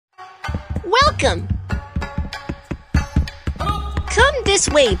Welcome! Come this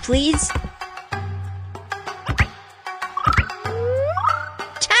way, please.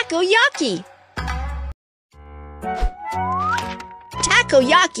 Takoyaki!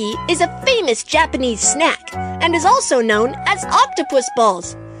 Takoyaki is a famous Japanese snack and is also known as octopus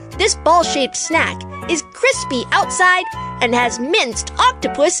balls. This ball-shaped snack is crispy outside and has minced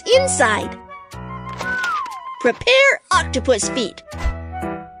octopus inside. Prepare octopus feet.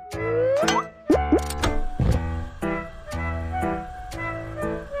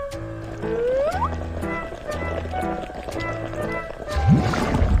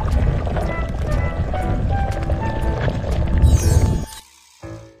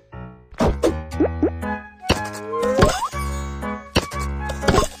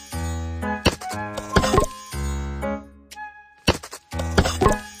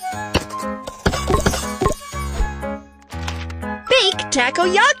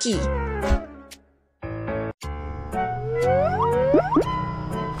 Takoyaki.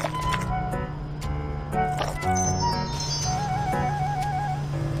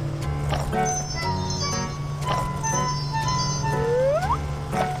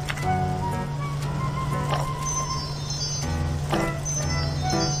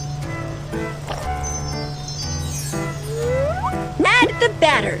 Add the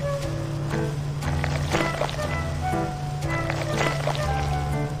batter.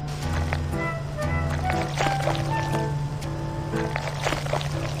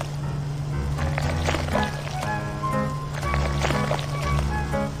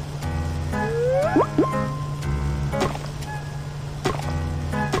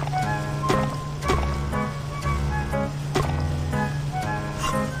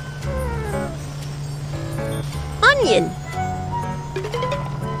 Onion,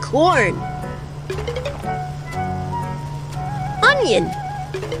 corn, onion,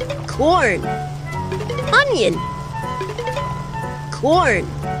 corn, onion, corn.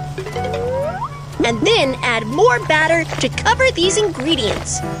 And then add more batter to cover these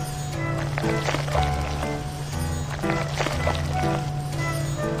ingredients.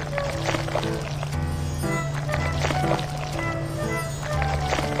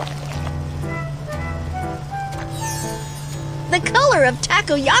 The color of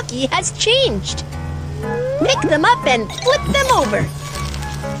takoyaki has changed. Pick them up and flip them over.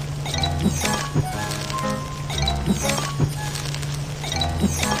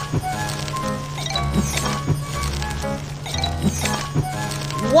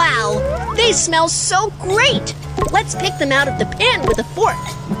 Wow, they smell so great! Let's pick them out of the pan with a fork.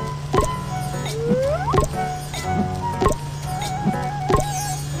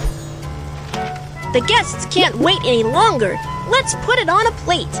 The guests can't wait any longer. Let's put it on a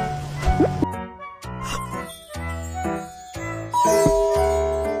plate.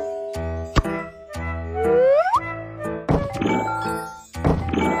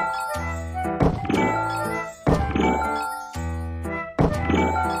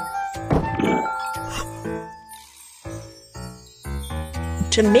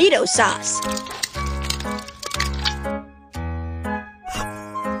 Tomato sauce.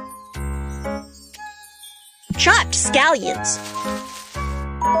 Chopped scallions.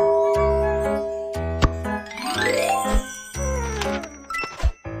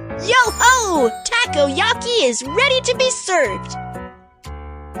 Yo-ho! Takoyaki is ready to be served.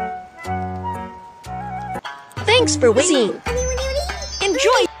 Thanks for waiting.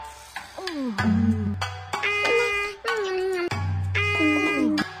 Enjoy.